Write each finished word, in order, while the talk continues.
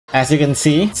As you can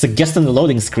see, suggesting the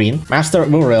loading screen, Master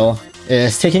Uriel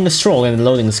is taking a stroll in the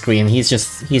loading screen. He's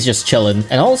just chilling.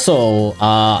 And also,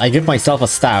 I give myself a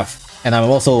staff. And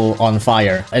I'm also on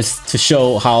fire. It's to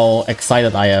show how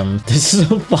excited I am. This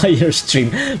is a fire stream.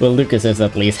 Well, Lucas is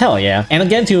at least. Hell yeah. And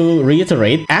again, to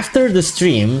reiterate, after the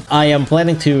stream, I am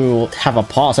planning to have a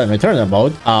pause on Returner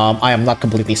mode. I am not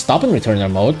completely stopping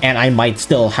Returner mode, and I might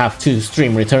still have to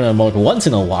stream Returner mode once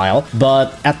in a while,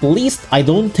 but at least I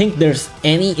don't think there's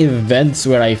any events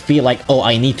where I feel like, oh,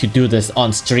 I need to do this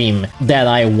on stream that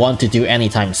I want to do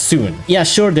anytime soon. Yeah,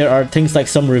 sure, there are things like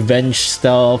some revenge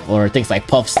stuff or things like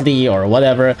Puffsly or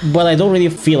whatever, but I don't really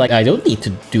feel like I don't need to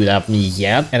do that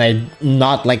yet, and I'm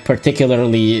not like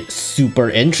particularly super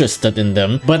interested in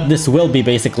them. But this will be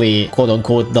basically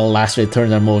quote-unquote the last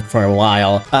Returner mode for a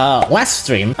while. Last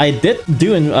stream I did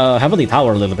do in Heavenly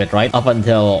Tower a little bit, right, up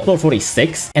until floor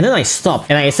 46, and then I stopped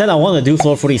and I said I want to do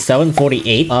floor 47,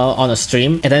 48 on a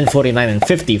stream, and then 49 and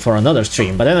 50 for another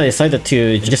stream, but then I decided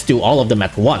to just do all of them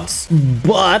at once.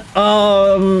 But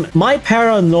my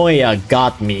paranoia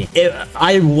got me.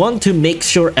 I want to make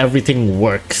sure everything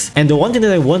works, and the one thing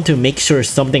that I want to make sure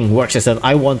something works is that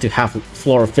I want to have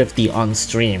floor 50 on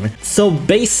stream. So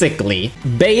basically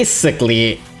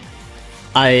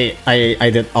I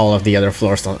did all of the other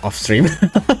floors off stream.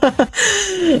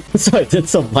 So I did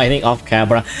some mining off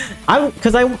camera.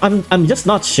 I'm just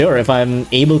not sure if I'm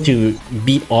able to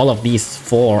beat all of these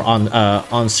 4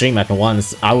 on stream at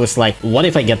once. I was like, what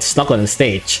if I get stuck on the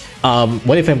stage?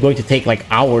 What if I'm going to take like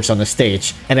hours on the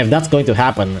stage? And if that's going to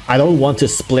happen, I don't want to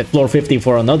split floor 50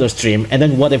 for another stream. And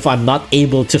then what if I'm not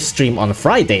able to stream on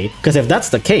Friday? Because if that's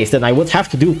the case, then I would have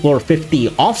to do floor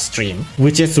 50 off stream,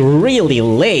 which is really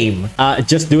lame.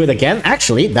 Just do it again.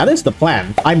 Actually, that is the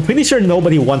plan. I'm pretty sure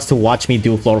nobody wants to watch me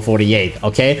do floor 48,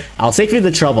 okay? I'll save you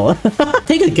the trouble.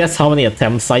 Take a guess how many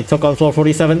attempts I took on floor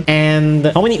 47, and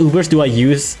how many Ubers do I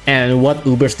use, and what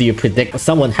Ubers do you predict?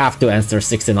 Someone have to answer.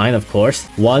 69, of course.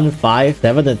 1, 5,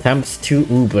 7 attempts, 2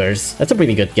 Ubers. That's a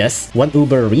pretty good guess. 1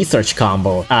 Uber research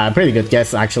combo. Pretty good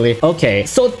guess, actually. Okay,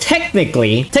 so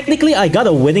technically I got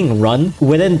a winning run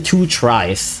within 2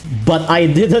 tries, but I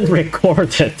didn't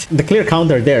record it. The clear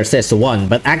counter there says 1,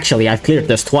 but actually I've cleared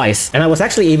this twice, and I was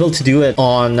actually able to do it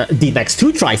on the next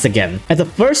 2 tries again. At the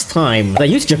first time, I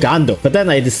used Jagando, but then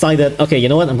I decided, okay, you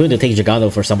know what? I'm going to take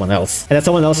Jagando for someone else. And that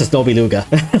someone else is Nobiluga.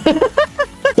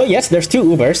 So yes, there's 2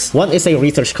 Ubers. One is a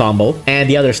research combo, and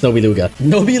the other is Nobiluga.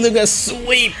 Nobiluga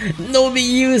sweep! Nobi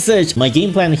usage! My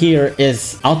game plan here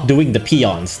is outdoing the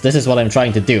peons. This is what I'm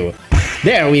trying to do.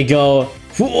 There we go.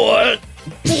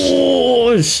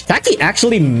 Taki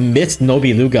actually missed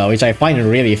Nobiluga, which I find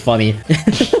really funny.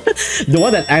 The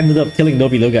one that ended up killing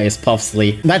Nobiluga is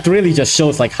Puffsly. That really just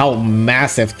shows like how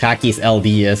massive Taki's LD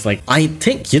is. Like, I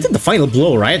think you did the final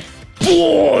blow, right?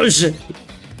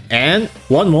 And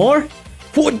one more.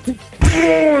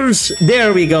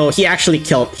 There we go. He actually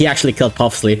killed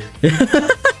Puffsly.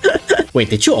 Wait,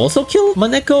 did you also kill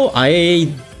Maneko?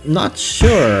 I'm not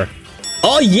sure.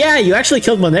 Oh yeah, you actually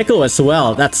killed Maneko as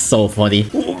well. That's so funny.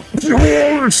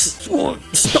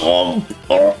 Stomp!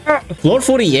 Floor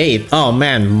 48. Oh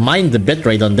man, mind the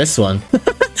bitrate on this one.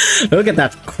 Look at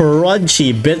that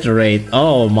crunchy bitrate.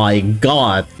 Oh my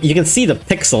god. You can see the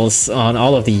pixels on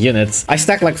all of the units. I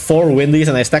stacked like 4 Windies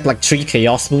and I stacked like 3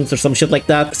 Chaos Moons or some shit like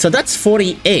that. So that's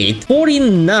 48.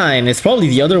 49 is probably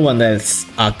the other one that's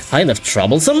kind of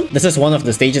troublesome. This is one of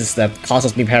the stages that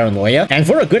causes me paranoia. And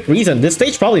for a good reason. This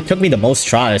stage probably took me the most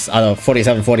tries out of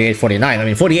 47, 48, 49. I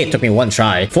mean, 48 took me 1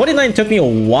 try. 49 took me a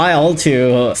while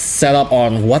to set up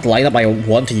on what lineup I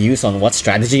want to use, on what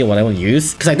strategy, what I want to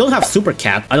use. Because I don't have Super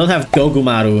Cat. I don't have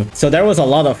Dogumaru, so there was a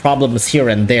lot of problems here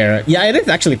and there. Yeah, it is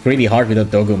actually pretty hard with the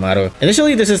Dogumaru.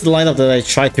 Initially, this is the lineup that I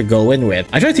tried to go in with.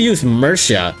 I tried to use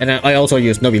Mercia, and I also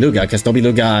used Nobiluga, because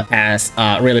Nobiluga has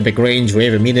really big range,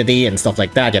 wave immunity, and stuff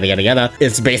like that, yada yada yada.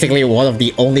 It's basically one of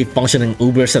the only functioning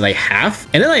Ubers that I have.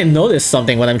 And then I noticed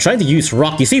something when I'm trying to use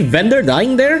Rock. You see Vendor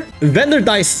dying there? Vendor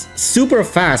dies super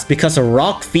fast because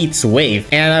Rock feeds wave.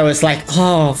 And I was like,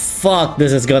 oh fuck,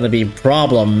 this is gonna be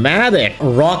problematic.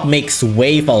 Rock makes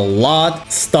wave a lot.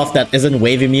 Stuff that isn't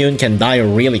wave immune can die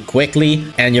really quickly,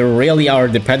 and you really are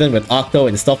dependent with Octo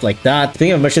and stuff like that.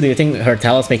 Speaking of Mercia, do you think her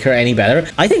talents make her any better?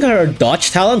 I think her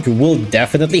dodge talent will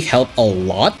definitely help a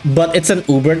lot, but it's an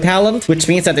Uber talent, which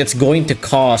means that it's going to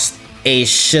cost a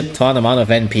shit ton amount of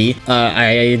NP.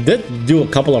 I did do a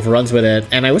couple of runs with it,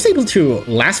 and I was able to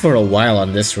last for a while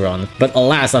on this run. But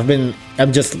alas, I'm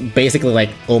just basically like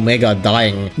Omega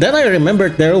dying. Then I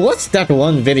remembered there was that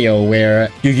one video where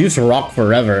you use Rock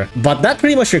forever, but that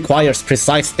pretty much requires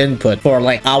precise input for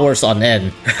like hours on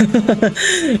end,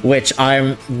 which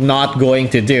I'm not going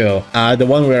to do. The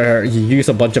one where you use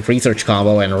a bunch of research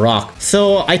combo and Rock.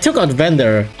 So I took on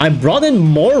Vendor, I brought in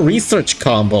more research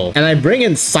combo, and I bring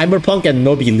in Cyberpunk and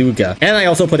Nobi Luga. And I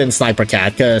also put in Sniper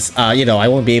Cat because, you know, I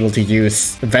won't be able to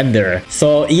use Vendor.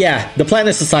 So yeah, the plan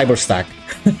is to cyber stack.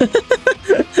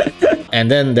 And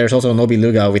then there's also Nobi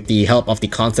Luga with the help of the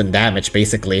constant damage,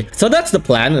 basically. So that's the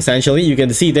plan, essentially. You can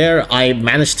see there, I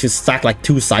managed to stack like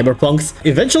 2 Cyberpunks.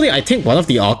 Eventually, I think one of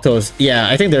the Octos... Yeah,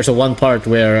 I think there's a one part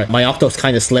where my Octos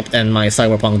kind of slipped and my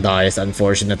Cyberpunk dies,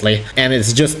 unfortunately. And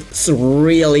it's just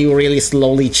really, really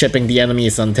slowly chipping the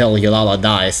enemies until Yulala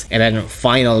dies. And then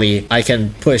finally, I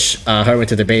can push Hermit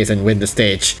to the base and win the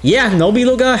stage. Yeah, Nobi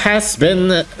Luga has been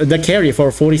the carry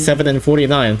for 47 and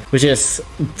 49, which is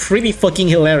pretty fucking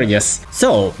hilarious.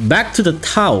 So, back to the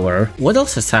tower. What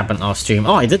else has happened off stream?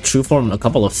 Oh, I did true form a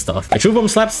couple of stuff. I true form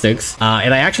Slapsticks,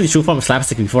 and I actually true form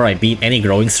Slapstick before I beat any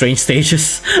Growing Strange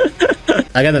stages.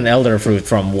 I got an Elder Fruit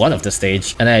from one of the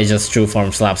stage, and I just true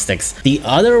form Slapsticks. The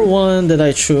other one that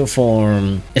I true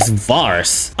form is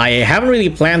Vars. I haven't really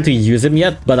planned to use him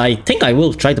yet, but I think I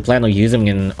will try to plan on using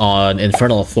him on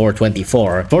Infernal Floor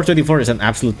 24. Floor 24 is an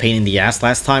absolute pain in the ass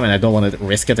last time, and I don't want to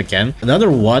risk it again. Another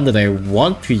one that I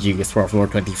want to use for Floor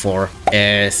 24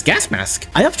 is Gas Mask.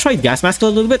 I have tried Gas Mask a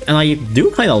little bit, and I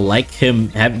do kind of like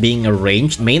him being a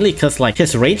ranged, mainly because like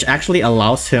his range actually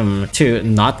allows him to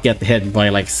not get hit by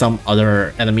like some other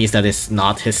enemies that is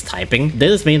not his typing.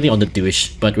 This is mainly on the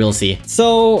douche, but we'll see.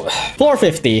 So, floor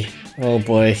 50. Oh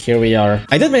boy, here we are.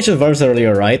 I did mention Vars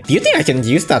earlier, right? Do you think I can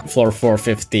use that floor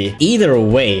 450? Either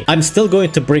way, I'm still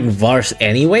going to bring Vars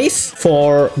anyways,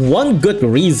 for one good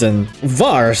reason.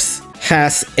 Vars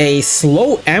has a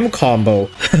slow M combo.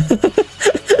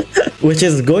 Which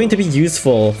is going to be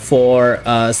useful for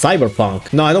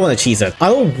Cyberpunk. No, I don't want to cheese it. I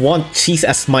don't want cheese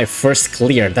as my first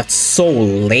clear. That's so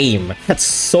lame. That's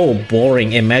so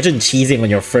boring. Imagine cheesing on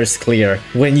your first clear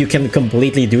when you can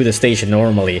completely do the stage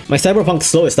normally. My Cyberpunk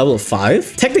slow is level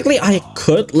 5. Technically, I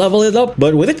could level it up,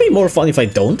 but would it be more fun if I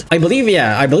don't? I believe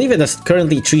it is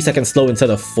currently 3 seconds slow instead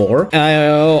of 4.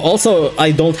 Also,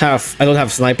 I don't have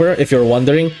Sniper, if you're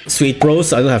wondering. Sweet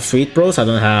Bros, I don't have Sweet Bros. I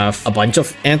don't have a bunch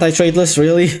of anti-trade lists,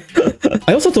 really.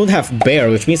 I also don't have Bear,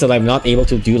 which means that I'm not able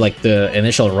to do like the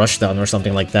initial rushdown or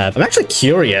something like that. I'm actually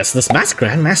curious, does Mask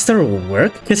Grandmaster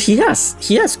work? Because he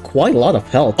has quite a lot of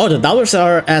health. Oh, the dollars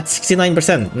are at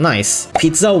 69%. Nice.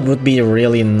 Pizza would be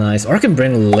really nice. Or I can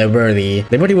bring Liberty.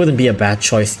 Liberty wouldn't be a bad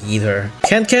choice either.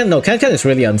 Ken is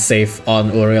really unsafe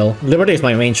on Uriel. Liberty is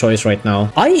my main choice right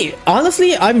now.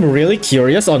 I'm really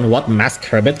curious on what Mask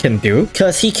Hermit can do,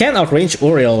 because he can outrange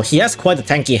Uriel. He has quite a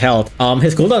tanky health.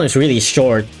 His cooldown is really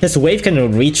short. His wave can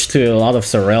reach to a lot of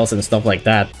Sorels and stuff like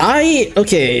that.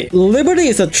 Okay, Liberty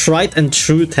is a tried and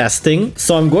true testing,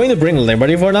 so I'm going to bring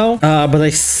Liberty for now. But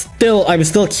I'm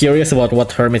still curious about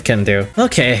what Hermit can do.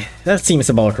 Okay, that seems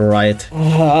about right.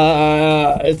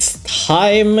 It's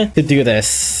time to do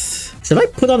this. Should I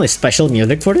put on a special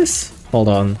music for this? Hold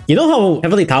on. You know how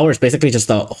Heavenly Tower is basically just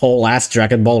a whole ass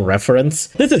Dragon Ball reference?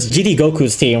 This is GT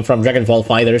Goku's team from Dragon Ball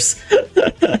FighterZ.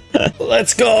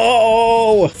 Let's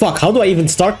go! Fuck, how do I even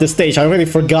start this stage? I already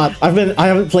forgot. I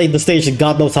haven't played the stage in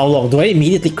God knows how long. Do I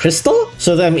immediately crystal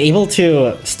so that I'm able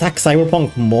to stack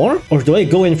Cyberpunk more? Or do I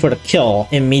go in for the kill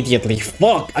immediately?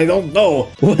 Fuck, I don't know.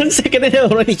 1 second and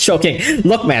I'm already choking.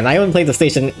 Look, man, I haven't played the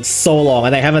stage in so long,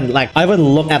 and I haven't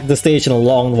looked at the stage in a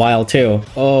long while too.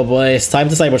 Oh boy, it's time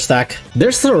to cyber stack.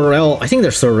 There's Sorel. I think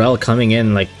there's Sorel coming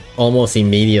in like almost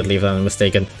immediately, if I'm not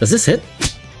mistaken. Does this hit?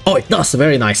 Oh, it does.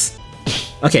 Very nice.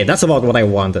 Okay, that's about what I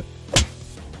wanted.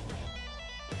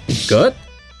 Good.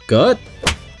 Good.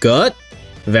 Good.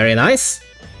 Very nice.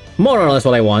 More or less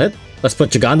what I wanted. Let's put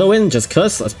Gigando in, just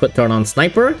cuz. Let's turn on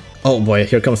Sniper. Oh boy,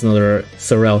 here comes another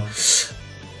Sorel.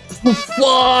 Oh,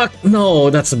 fuck!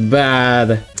 No, that's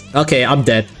bad. Okay, I'm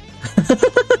dead.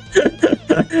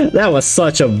 That was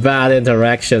such a bad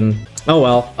interaction. Oh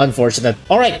well, unfortunate.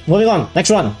 Alright, moving on.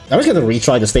 Next one. I was gonna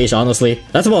retry the stage, honestly.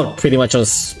 That's about pretty much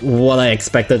just what I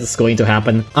expected is going to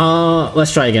happen.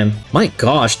 Let's try again. My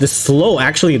gosh, this slow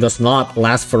actually does not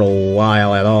last for a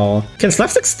while at all. Can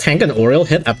Slapsticks tank an Uriel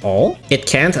hit at all? It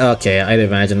can't? Okay, I'd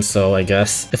imagine so, I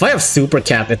guess. If I have Super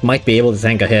Cat, it might be able to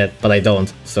tank a hit, but I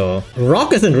don't. So,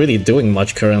 Rock isn't really doing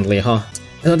much currently, huh?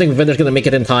 I don't think Vendor's gonna make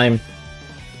it in time.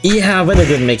 Yeah, but I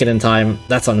didn't make it in time.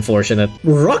 That's unfortunate.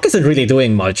 Rock isn't really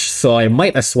doing much, so I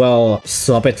might as well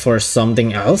swap it for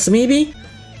something else, maybe?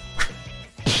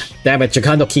 Damn it,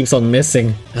 Gigando keeps on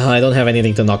missing. I don't have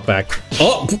anything to knock back.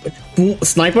 Oh!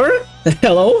 Sniper?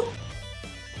 Hello?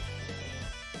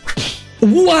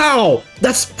 Wow!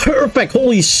 That's perfect!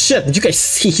 Holy shit! Did you guys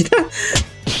see that?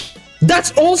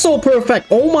 That's also perfect!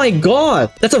 Oh my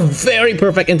god! That's a very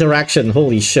perfect interaction.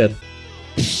 Holy shit.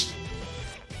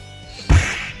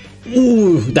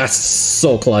 Ooh, that's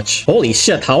so clutch. Holy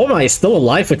shit, how am I still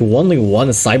alive with only one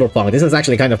Cyberpunk? This is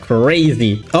actually kind of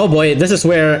crazy. Oh boy, this is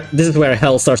where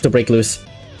hell starts to break loose.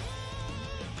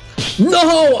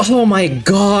 No! Oh my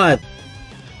god!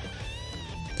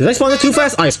 Did I spawn it too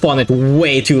fast? I spawned it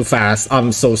way too fast.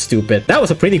 I'm so stupid. That was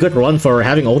a pretty good run for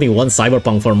having only one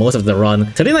Cyberpunk for most of the run.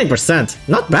 39%.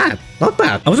 Not bad. Not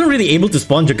bad. I wasn't really able to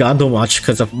spawn Gigando much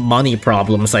because of money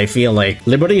problems, I feel like.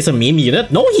 Liberty is a meme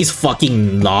unit? No, he's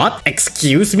fucking not.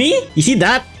 Excuse me? You see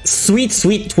that? Sweet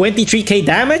 23k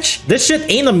damage? This shit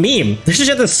ain't a meme. This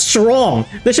shit is strong.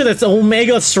 This shit is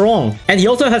omega strong. And he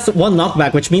also has one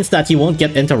knockback, which means that he won't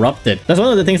get interrupted. That's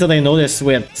one of the things that I noticed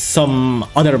with some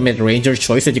other mid-ranger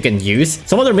choice that you can use.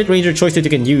 Some other mid-ranger choice that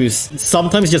you can use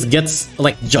sometimes just gets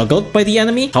like juggled by the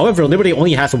enemy. However, Liberty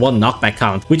only has one knockback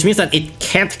count, which means that it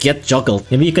can't get juggled.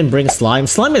 Maybe you can bring Slime.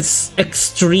 Slime is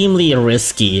extremely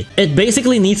risky. It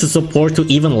basically needs a support to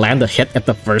even land a hit at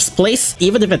the first place.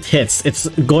 Even if it hits, it's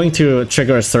going to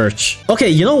trigger a search. Okay,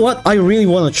 you know what? I really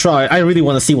want to try. I really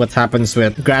want to see what happens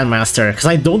with Grandmaster, because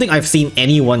I don't think I've seen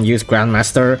anyone use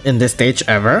Grandmaster in this stage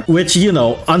ever, which, you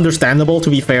know, understandable to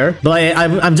be fair, but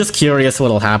I'm just curious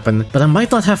what'll happen. But I might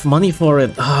not have money for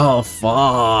it. Oh,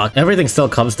 fuck. Everything still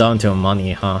comes down to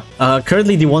money, huh?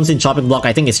 Currently the ones in chopping block,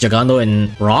 I think it's Gigando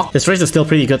and Rock. His race is still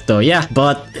pretty good though, yeah,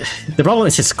 but the problem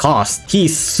is his cost.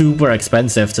 He's super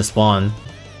expensive to spawn.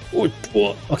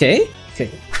 Okay.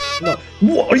 No.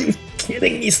 What, are you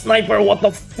kidding me, Sniper? What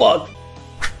the fuck?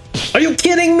 Are you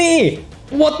kidding me?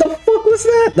 What the fuck was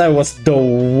that? That was the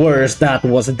worst. That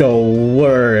was the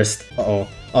worst. Uh-oh.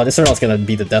 Oh, this turtle's gonna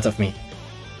be the death of me.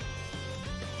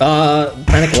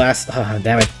 Panic Blast.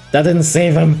 Damn it. That didn't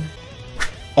save him.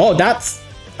 Oh, that's...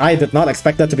 I did not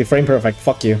expect that to be frame perfect.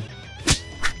 Fuck you.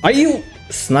 Are you...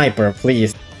 Sniper,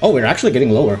 please. Oh, we're actually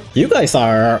getting lower. You guys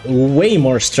are way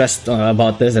more stressed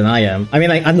about this than I am. I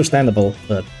mean, understandable,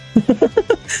 but...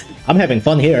 I'm having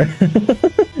fun here.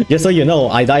 Just so you know,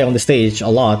 I die on the stage a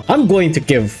lot. I'm going to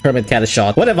give Hermit Cat a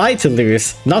shot. What am I to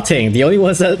lose? Nothing. The only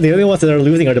ones that are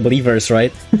losing are the believers,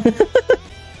 right?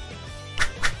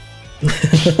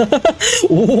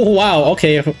 Wow,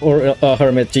 okay,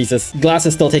 Hermit, Jesus. Glass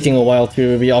is still taking a while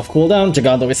to be off cooldown.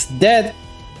 Gigando is dead.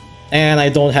 And I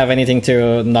don't have anything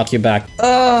to knock you back.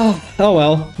 Oh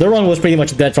well. The run was pretty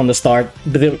much dead from the start.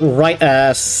 Right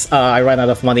as I ran out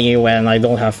of money when I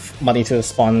don't have money to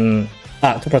spawn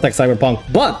to protect Cyberpunk.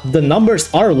 But the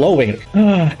numbers are lowing.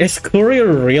 Is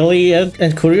Courier really?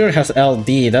 And Courier has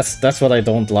LD. That's what I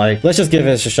don't like. Let's just give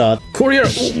it a shot. Courier.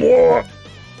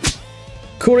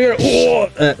 Courier.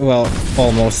 Well,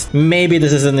 almost. Maybe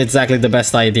this isn't exactly the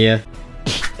best idea.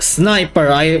 Sniper,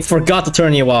 I forgot to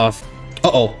turn you off.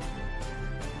 Uh-oh.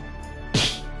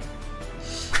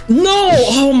 No!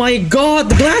 Oh my god,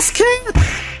 the glass cat!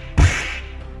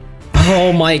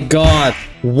 Oh my god.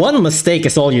 One mistake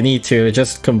is all you need to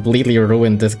just completely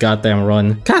ruin this goddamn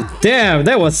run. God damn,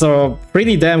 that was a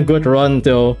pretty damn good run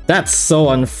though. That's so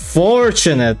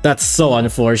unfortunate. That's so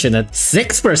unfortunate.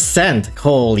 6%?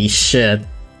 Holy shit.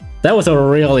 That was a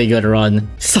really good run.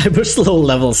 Cyber Slow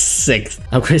level 6.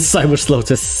 Upgrade Cyber Slow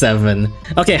to 7.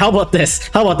 Okay, how about this?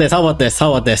 How about this? How about this?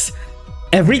 How about this?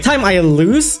 Every time I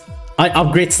lose, I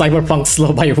upgrade Cyberpunk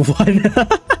Slow by 1.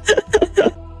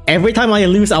 Every time I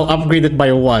lose, I'll upgrade it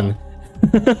by 1.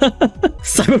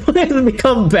 Cyberpunk has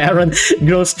become Baron,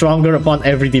 grows stronger upon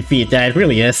every defeat. Yeah, it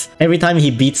really is. Every time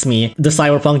he beats me, the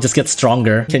Cyberpunk just gets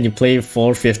stronger. Can you play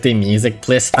 450 music,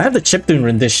 please? I have the chiptune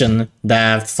rendition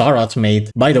that Sarot made.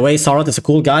 By the way, Sarot is a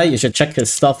cool guy. You should check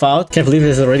his stuff out. Can't believe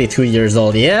he's already 2 years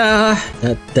old. Yeah.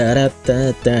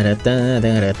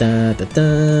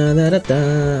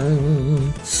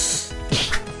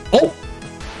 Oh!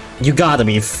 You gotta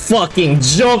be fucking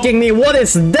joking me. What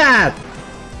is that?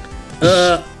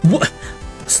 What?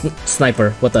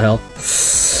 Sniper, what the hell?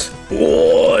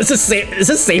 Oh, is this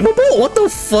savable? What the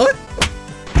fuck?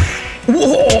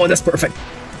 Whoa, that's perfect.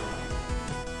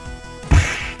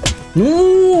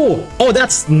 Ooh, oh,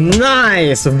 that's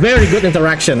nice. Very good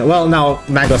interaction. Well, now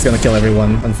Maggo's gonna kill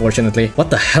everyone, unfortunately. What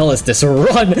the hell is this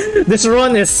run? This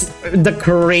run is the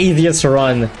craziest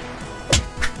run.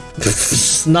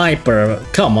 Sniper,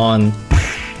 come on.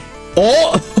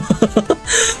 Oh!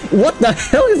 What the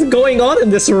hell is going on in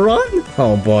this run?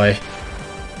 Oh boy.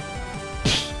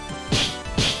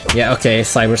 Yeah, okay,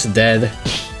 Cyber's dead.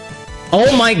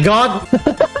 Oh my god!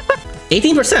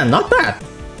 18%, not bad.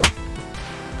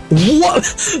 What?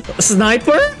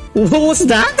 Sniper? What was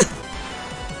that?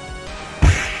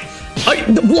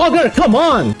 Blogger, come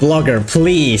on! Blogger,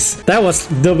 please. That was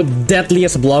the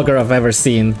deadliest blogger I've ever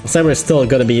seen. Cyber is still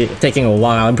gonna be taking a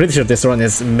while. I'm pretty sure this run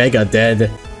is mega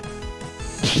dead.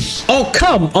 Oh,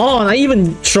 come on! I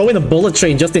even throw in a bullet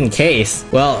train just in case.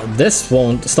 Well, this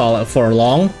won't stall for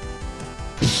long.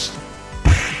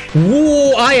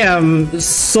 Whoa, I am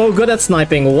so good at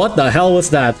sniping. What the hell was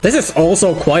that? This is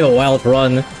also quite a wild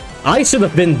run. I should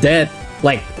have been dead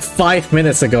like 5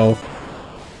 minutes ago.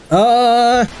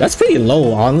 That's pretty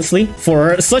low, honestly.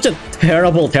 For such a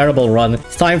terrible, terrible run.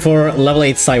 It's time for level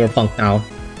 8 Cyberpunk now.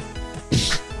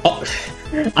 Oh,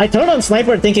 I turned on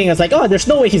Sniper thinking it's like, oh, there's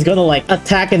no way he's gonna like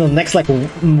attack in the next like 1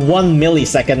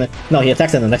 millisecond. No, he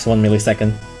attacks in the next 1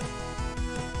 millisecond.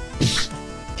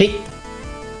 Hey.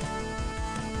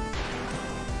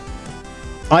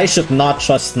 I should not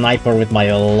trust Sniper with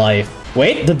my life.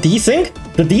 Wait, the desync?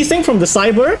 The desync from the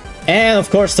Cyber? And of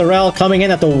course, Sorel coming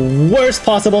in at the worst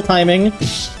possible timing.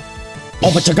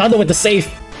 Oh, but Jagando with the save.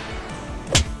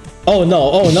 Oh no,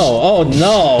 oh no, oh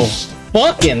no.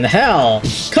 Fucking hell.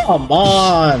 Come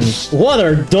on. What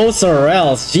are those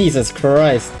Sorels? Jesus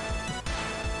Christ.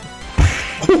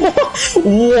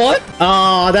 What?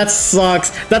 Ah, oh, that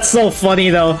sucks. That's so funny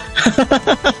though.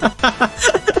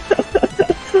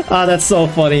 Ah, that's so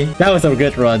funny. That was a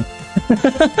good run.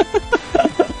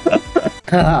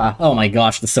 Oh my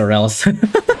gosh, the Sorels.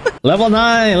 Level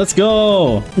 9, let's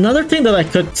go! Another thing that I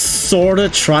could sorta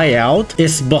try out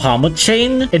is Bahamut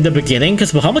Chain in the beginning,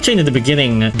 because Bahamut Chain in the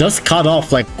beginning does cut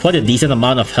off like quite a decent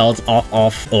amount of health off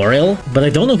of Auril, but I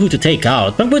don't know who to take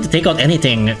out. If I'm going to take out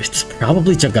anything, it's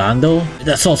probably Jagando.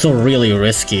 That's also really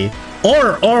risky.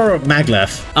 Or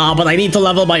Maglev. Ah, but I need to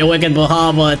level my Wicked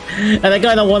Bahamut, and I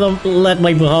kinda wanna let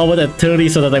my Bahamut at 30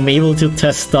 so that I'm able to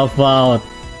test stuff out.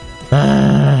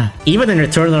 Even in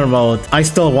Returner mode, I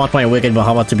still want my Wicked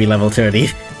Bahamut to be level 30.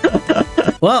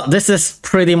 Well, this is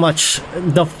pretty much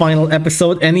the final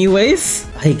episode anyways.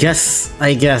 I guess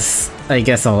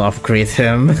I'll upgrade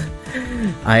him.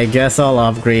 I guess I'll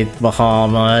upgrade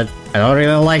Bahamut. I don't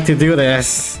really like to do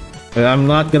this. I'm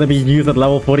not gonna be used at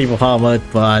level 40 Bahamut,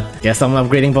 but guess I'm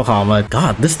upgrading Bahamut.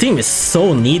 God, this team is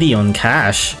so needy on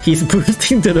cash. He's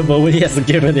boosting to the moment he has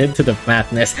given in to the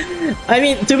madness. I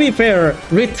mean, to be fair,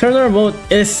 Returner mode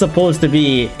is supposed to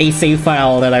be a save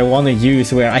file that I want to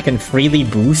use where I can freely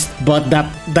boost, but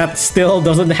that still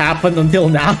doesn't happen until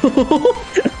now.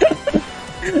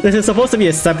 This is supposed to be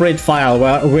a separate file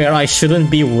where I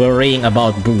shouldn't be worrying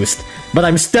about boost. But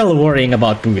I'm still worrying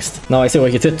about boost. Now I see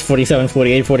what you did 47,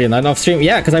 48, 49 off stream.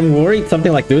 Yeah, because I'm worried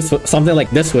something like this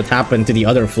would happen to the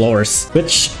other floors.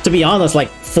 Which, to be honest, like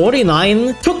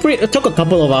 49 took a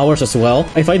couple of hours as well.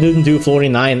 If I didn't do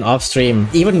 49 off stream,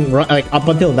 even like up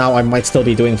until now, I might still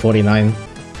be doing 49.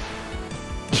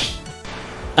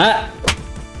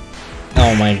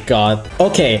 Oh my god.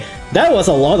 Okay. That was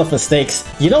a lot of mistakes.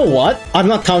 You know what? I'm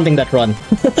not counting that run. I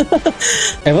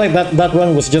feel like that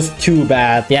run was just too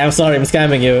bad. Yeah, I'm sorry, I'm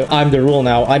scamming you. I'm the rule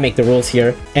now. I make the rules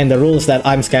here. And the rule is that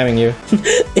I'm scamming you.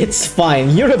 It's fine.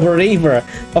 You're a believer.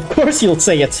 Of course you'll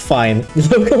say it's fine.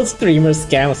 Local streamer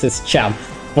scams his champ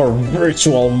for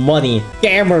virtual money.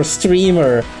 Scammer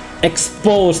streamer.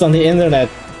 Exposed on the internet.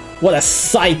 What a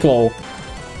psycho.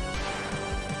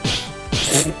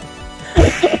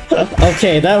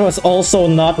 Okay, that was also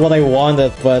not what I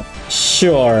wanted, but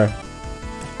sure.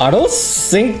 Are those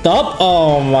synced up?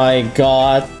 Oh my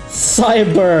god.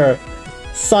 Cyber!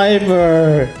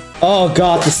 Cyber! Oh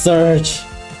god, the surge!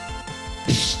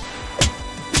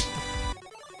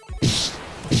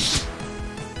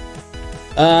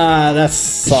 Ah, that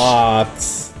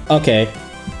sucks. Okay.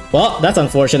 Well, that's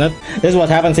unfortunate. This is what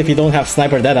happens if you don't have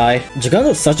Sniper Deadeye. Jagando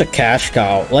is such a cash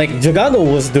cow. Like,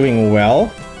 Jagando was doing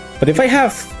well, but if I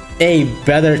have a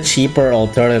better, cheaper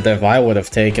alternative, I would have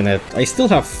taken it. I still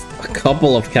have a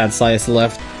couple of cat size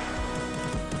left.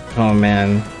 Oh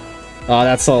man. Oh,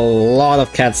 that's a lot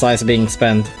of cat size being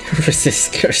spent.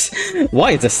 Resistors.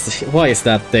 Why is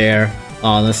that there?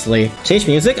 Honestly. Change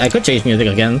music? I could change music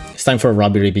again. It's time for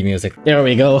Robbie Ribby music. There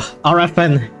we go.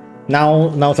 RFN.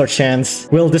 Now's our chance.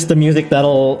 Will this the music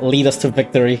that'll lead us to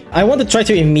victory? I want to try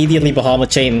to immediately Bahamut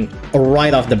Chain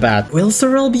right off the bat. Will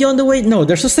Sorel be on the way? No,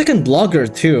 there's a second blogger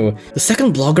too. The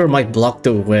second blogger might block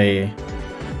the way.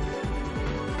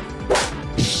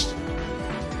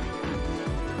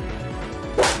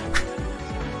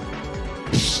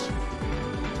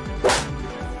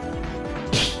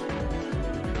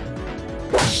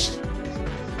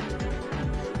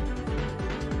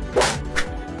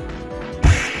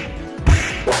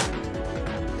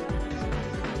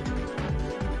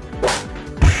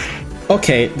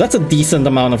 Okay, that's a decent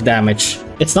amount of damage.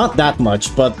 It's not that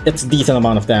much, but it's a decent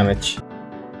amount of damage.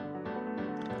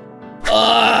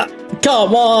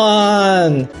 Come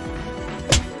on!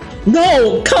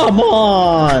 No, come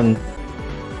on!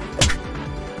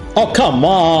 Oh, come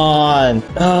on!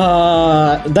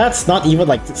 That's not even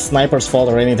like Sniper's fault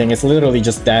or anything. It's literally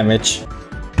just damage.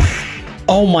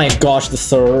 Oh my gosh, the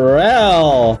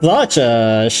Sorrel! Such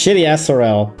a shitty-ass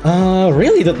Sorrel.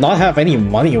 Really did not have any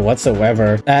money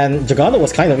whatsoever. And Jagando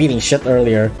was kind of eating shit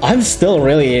earlier. I'm still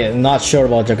really not sure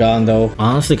about Jagando.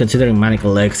 Honestly, considering Manic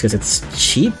Legs, because it's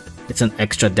cheap, it's an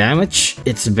extra damage,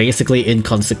 it's basically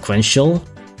inconsequential.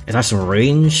 It has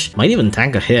range, might even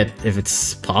tank a hit if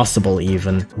it's possible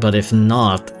even, but if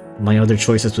not, my other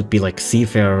choices would be like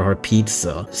Seafarer or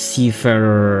Pizza.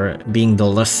 Seafarer being the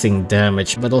lessing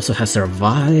damage, but also has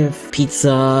Survive.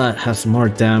 Pizza has more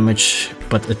damage,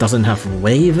 but it doesn't have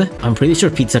Wave. I'm pretty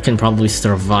sure Pizza can probably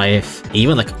survive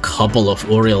even like a couple of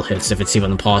Uriel hits if it's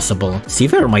even possible.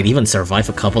 Seafarer might even survive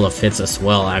a couple of hits as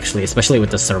well, actually, especially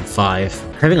with the Survive.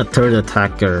 Having a third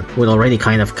attacker would already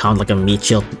kind of count like a meat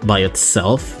shield by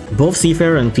itself. Both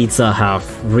Seafarer and Pizza have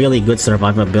really good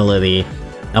survivability.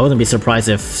 I wouldn't be surprised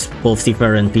if both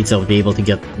Seafarer and Pizza would be able to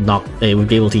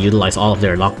utilize all of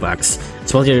their knockbacks.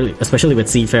 Especially with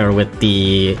Seafarer with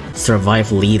the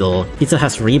Survive Leadle. Pizza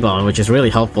has Rebound, which is really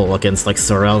helpful against like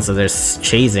Sorrels that are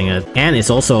chasing it. And it's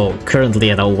also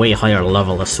currently at a way higher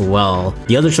level as well.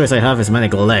 The other choice I have is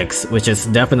Manic Legs, which is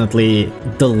definitely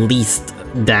the least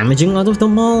damaging out of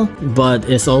them all, but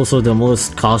is also the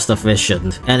most cost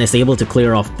efficient and is able to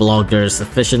clear off blockers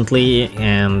efficiently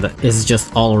and is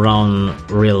just all around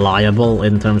reliable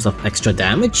in terms of extra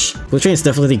damage. Blue Train is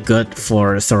definitely good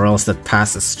for Sorrels that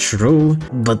passes through,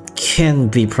 but can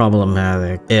be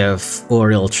problematic if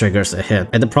Uriel triggers a hit.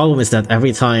 And the problem is that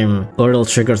every time Uriel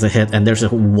triggers a hit and there's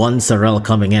one Sorrel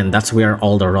coming in, that's where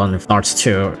all the run starts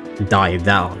to die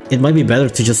down. It might be better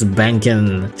to just bank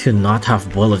in to not have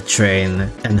Bullet Train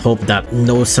and hope that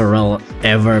no Sorrel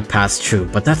ever pass through,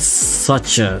 but that's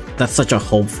such a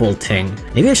hopeful thing.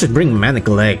 Maybe I should bring Manic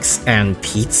Legs and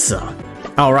Pizza.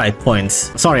 Alright, points.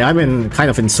 Sorry, I'm kind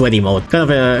of in sweaty mode. Kind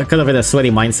of in a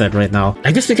sweaty mindset right now.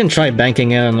 I guess we can try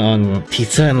banking in on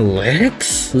Pizza and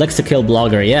Legs? Legs to kill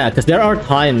Blogger, yeah, because there are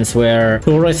times where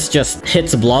Tourist just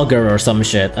hits Blogger or some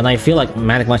shit, and I feel like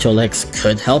Manic Macho Legs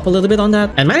could help a little bit on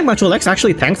that. And Manic Macho Legs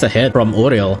actually tanks a hit from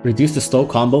Uriel. Reduce the slow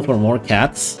combo for more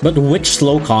cats. But which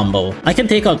slow combo? I can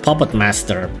take out Puppet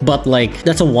Master, but like,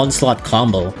 that's a one-slot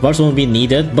combo. Vars won't be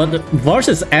needed, but Vars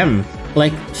is M.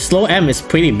 Like, slow M is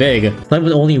pretty big. That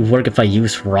would only work if I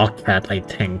use Rock Cat, I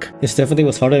think. This definitely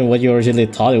was harder than what you originally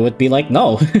thought it would be. Like,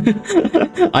 no.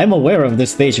 I'm aware of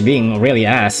this stage being really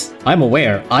ass. I'm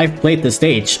aware. I've played this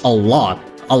stage a lot.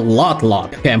 A lot.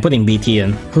 Okay, I'm putting BT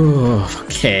in.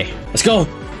 Okay, let's go.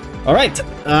 Alright.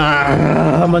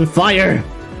 I'm on fire.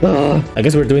 I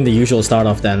guess we're doing the usual start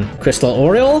off then. Crystal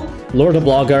Uriel, Lure the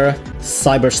Blogger,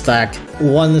 Cyber Stack.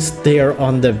 Once they're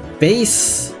on the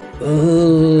base...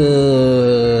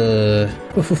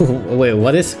 Wait,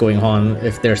 what is going on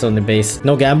if there's on the base?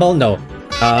 No gamble? No.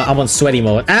 I'm on sweaty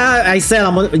mode. I said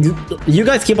I'm on... You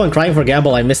guys keep on crying for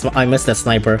gamble. I missed that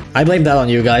sniper. I blame that on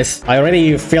you guys. I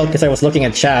already failed because I was looking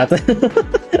at chat.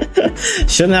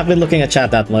 Shouldn't have been looking at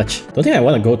chat that much. Don't think I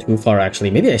want to go too far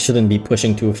actually. Maybe I shouldn't be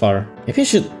pushing too far. Maybe I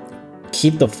should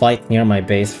keep the fight near my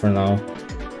base for now.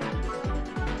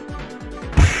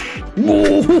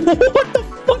 What the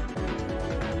fuck?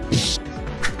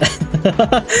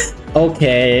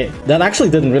 Okay, that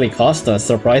actually didn't really cost us,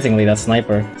 surprisingly, that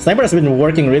sniper. Sniper has been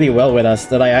working really well with us,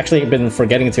 that I actually been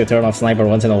forgetting to turn off sniper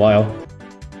once in a while.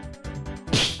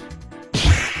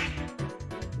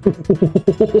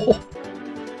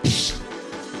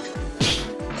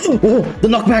 Oh, the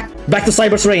knockback! Back to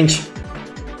Cyber's range!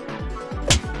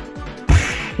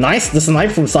 Nice, the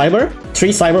snipe from Cyber. 3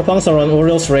 Cyberpunks are on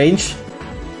Uriel's range.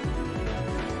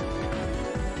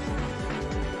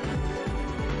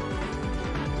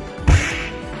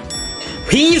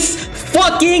 He's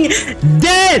fucking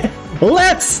dead!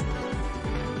 Let's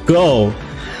go!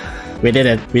 We did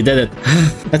it.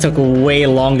 That took way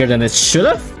longer than it should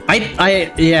have.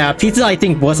 Yeah, Pizza I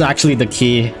think was actually the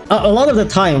key. A lot of the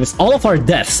times, all of our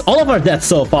deaths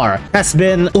so far has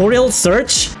been Uriel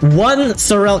search, one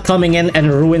Sorrel coming in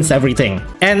and ruins everything.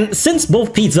 And since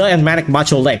both Pizza and Manic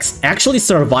Macho Legs actually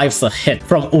survives a hit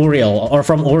from Uriel or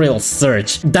from Uriel's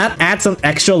search, that adds an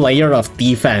extra layer of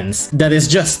defense that is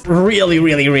just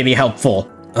really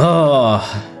helpful. Oh,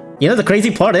 you know the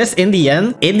crazy part is, in the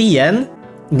end,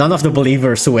 none of the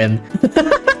believers win.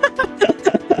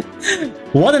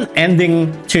 What an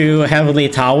ending to Heavenly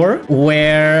Tower,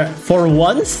 where for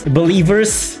once,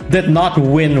 believers did not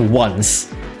win once.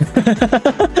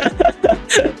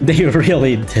 They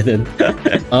really didn't.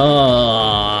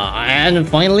 And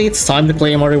finally, it's time to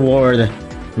claim our reward.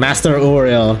 Master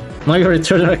Uriel. Now your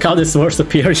returner account is more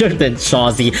superior than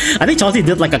Chauzy. I think Chauzy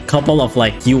did like a couple of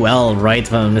like UL, right?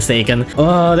 If I'm not mistaken.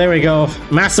 Oh, there we go.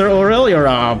 Master Uriel, you're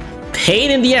a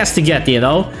pain in the ass to get, you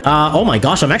know? Oh my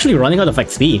gosh, I'm actually running out of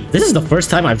XP. This is the first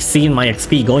time I've seen my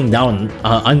XP going down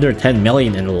under 10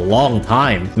 million in a long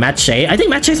time. Matt Shea, I think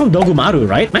Matt Shea's on Dogumaru,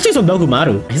 right? Matt Shea's on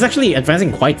Dogumaru. He's actually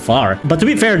advancing quite far. But to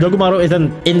be fair, Dogumaru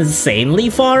isn't insanely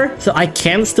far, so I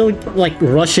can still like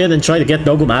rush in and try to get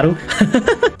Dogumaru.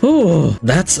 Ooh,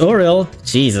 that's Uriel.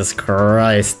 Jesus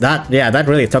Christ. That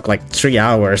really took like 3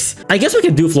 hours. I guess we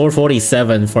can do floor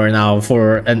 47 for now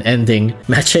for an ending.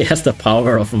 Matt Shea has the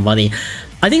power of money.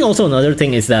 I think also another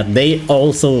thing is that they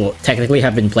also technically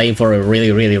have been playing for a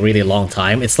really long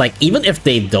time. It's like even if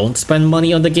they don't spend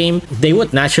money on the game, they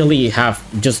would naturally have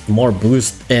just more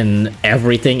boost in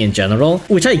everything in general,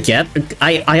 which I get.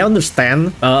 I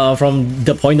understand from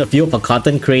the point of view of a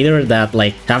content creator that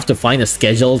like have to find a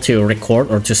schedule to record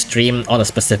or to stream on a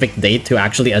specific date to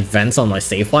actually advance on my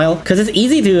save file, because it's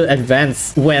easy to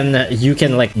advance when you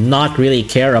can like not really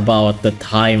care about the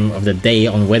time of the day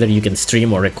on whether you can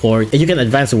stream or record. You can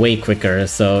advance way quicker.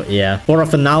 So yeah, for a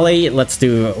finale, let's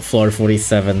do floor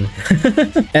 47.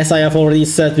 As I have already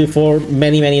said before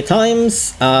many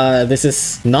times, this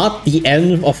is not the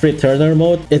end of returner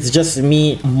mode. It's just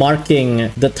me marking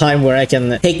the time where I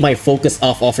can take my focus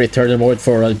off of returner mode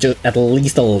for at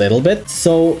least a little bit.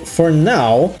 So for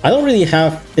now, I don't really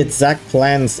have exact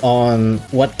plans on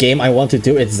what game I want to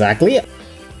do exactly.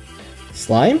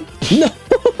 Slime? No!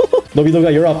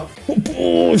 Nobiluga, you're up.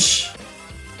 Push!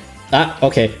 Ah,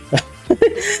 okay.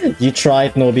 You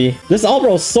tried, Nobi. This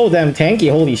Albro is so damn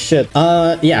tanky, holy shit.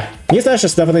 Yeah. Mustache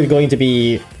is definitely going to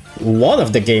be one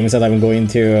of the games that I'm going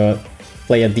to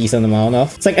play a decent amount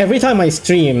of. It's like every time I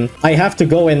stream, I have to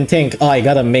go and think, oh, I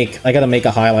gotta make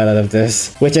a highlight out of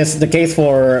this. Which is the case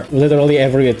for literally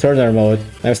every returner mode.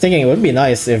 I was thinking it would be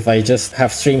nice if I just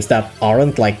have streams that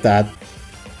aren't like that.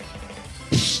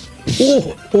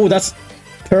 Oh, that's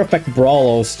perfect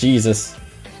Brawlos, Jesus.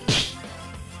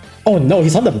 Oh no,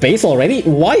 he's on the base already?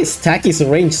 Why is Taki's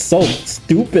range so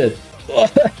stupid?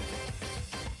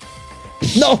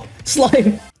 No!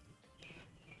 Slime!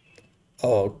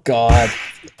 Oh god.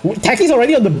 Taki's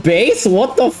already on the base?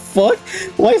 What the fuck?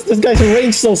 Why is this guy's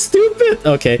range so stupid?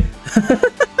 Okay.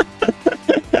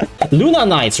 Luna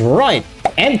Knights, right!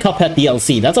 And Cuphead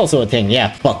DLC, that's also a thing,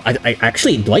 yeah. Well, I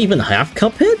actually, do I even have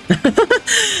Cuphead?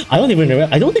 I don't even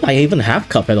remember. I don't think I even have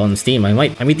Cuphead on Steam. I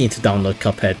might need to download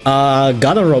Cuphead.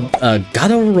 Gata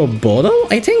Roboto,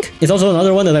 I think? It's also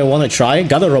another one that I want to try.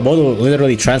 Gata Roboto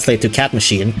literally translates to cat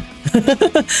machine.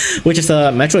 Which is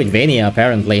a Metroidvania,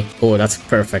 apparently. Oh, that's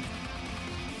perfect.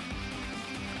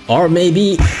 Or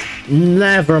maybe...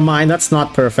 Never mind, that's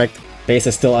not perfect. Base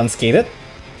is still unscathed.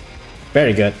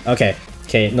 Very good. Okay.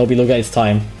 Okay, Nobiluga, it's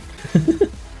time.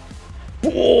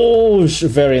 Oh,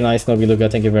 very nice, Nobiluga.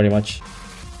 Thank you very much.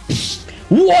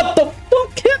 What the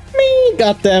fuck hit me?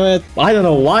 God damn it. I don't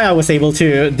know why I was able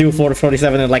to do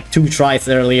 447 in like 2 tries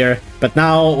earlier. But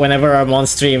now, whenever I'm on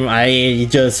stream, I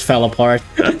just fell apart.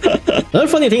 Another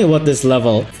funny thing about this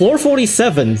level, floor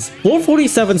 47's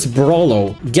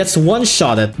Brawlo gets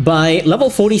one-shotted by level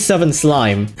 47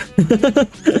 Slime.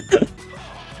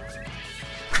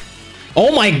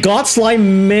 Oh my god,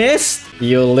 Slime missed!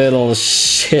 You little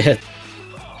shit.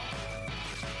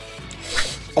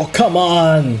 Oh, come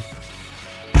on!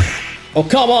 Oh,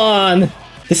 come on!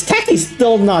 This Taki's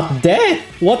still not dead!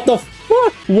 What the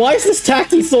fuck? Why is this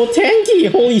Taki so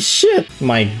tanky? Holy shit!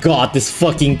 My god, this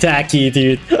fucking Taki,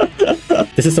 dude.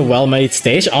 This is a well-made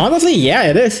stage? Honestly, yeah,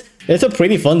 it is. It's a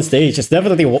pretty fun stage. It's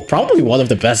definitely probably one of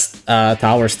the best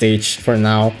tower stage for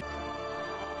now.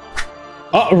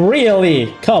 Oh,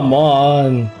 really? Come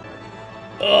on.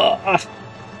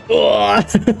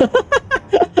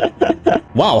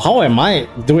 Wow, how am I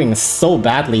doing so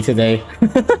badly today?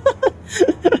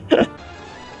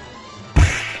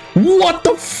 What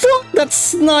the fuck? That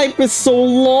snipe is so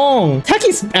long.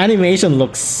 Taki's animation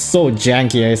looks so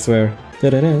janky, I swear.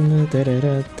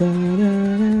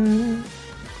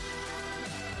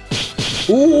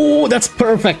 Ooh, that's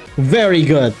perfect. Very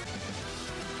good.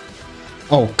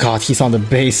 Oh god, he's on the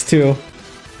base too.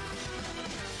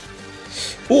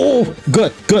 Oh,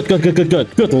 good.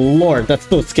 Good lord, that's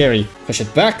so scary. Push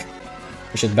it back.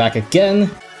 Push it back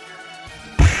again.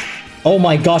 Oh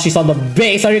my gosh, he's on the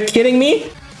base. Are you kidding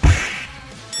me?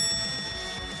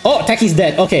 Oh, Taki's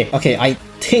dead. Okay, I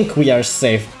think we are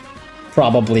safe.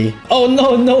 Probably. Oh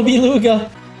no, no Beluga!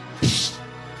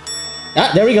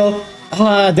 Ah, there we go.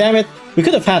 Ah, damn it. We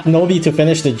could have had Nobi to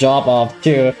finish the job off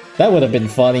too. That would have been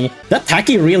funny. That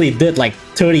Taki really did like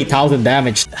 30,000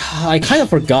 damage. I kind of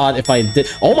forgot if I did.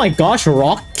 Oh my gosh,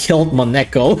 Rock killed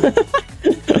Moneko.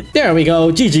 There we go,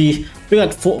 GG.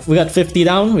 We got 50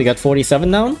 down, we got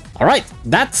 47 down. Alright,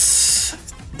 that's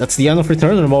the end of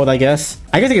Returner mode, I guess.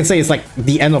 I guess you can say it's like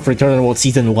the end of Returner mode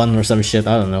season 1 or some shit,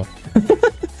 I don't know.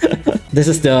 This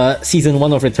is the season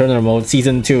 1 of Returner mode.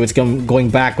 Season 2, it's going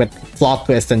back with plot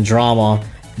twist and drama,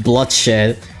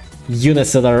 bloodshed,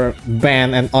 units that are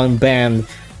banned and unbanned,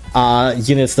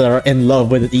 units that are in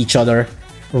love with each other,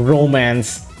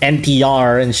 romance,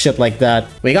 NTR and shit like that.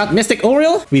 We got Mystic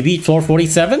Oriole, we beat floor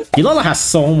 47. Ulala has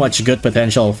so much good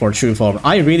potential for true form.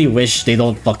 I really wish they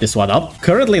don't fuck this one up.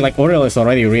 Currently, like, Oriole is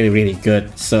already really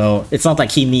good, so it's not like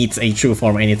he needs a true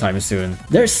form anytime soon.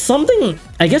 There's something,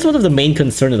 I guess one of the main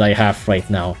concerns that I have right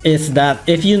now is that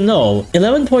if you know,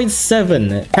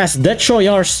 11.7 has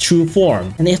Detroyar's true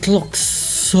form, and it looks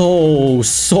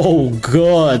so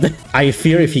good. I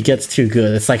fear if he gets too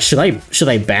good. It's like, should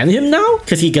I ban him now?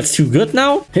 Because he gets too good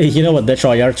now? Hey, you know what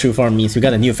Detroyar true form means? We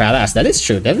got a new fat ass. That is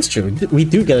true. That is true. We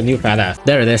do get a new fat ass.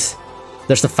 There it is.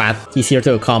 There's the fat. He's here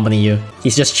to accompany you.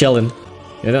 He's just chilling.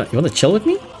 You want to chill with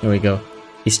me? Here we go.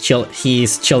 He's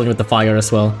chilling with the fire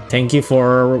as well. Thank you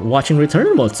for watching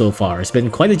Return mode so far. It's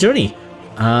been quite a journey.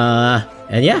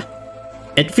 And yeah.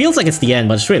 It feels like it's the end,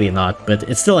 but it's really not. But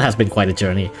it still has been quite a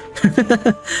journey.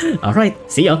 Alright,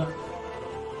 see ya.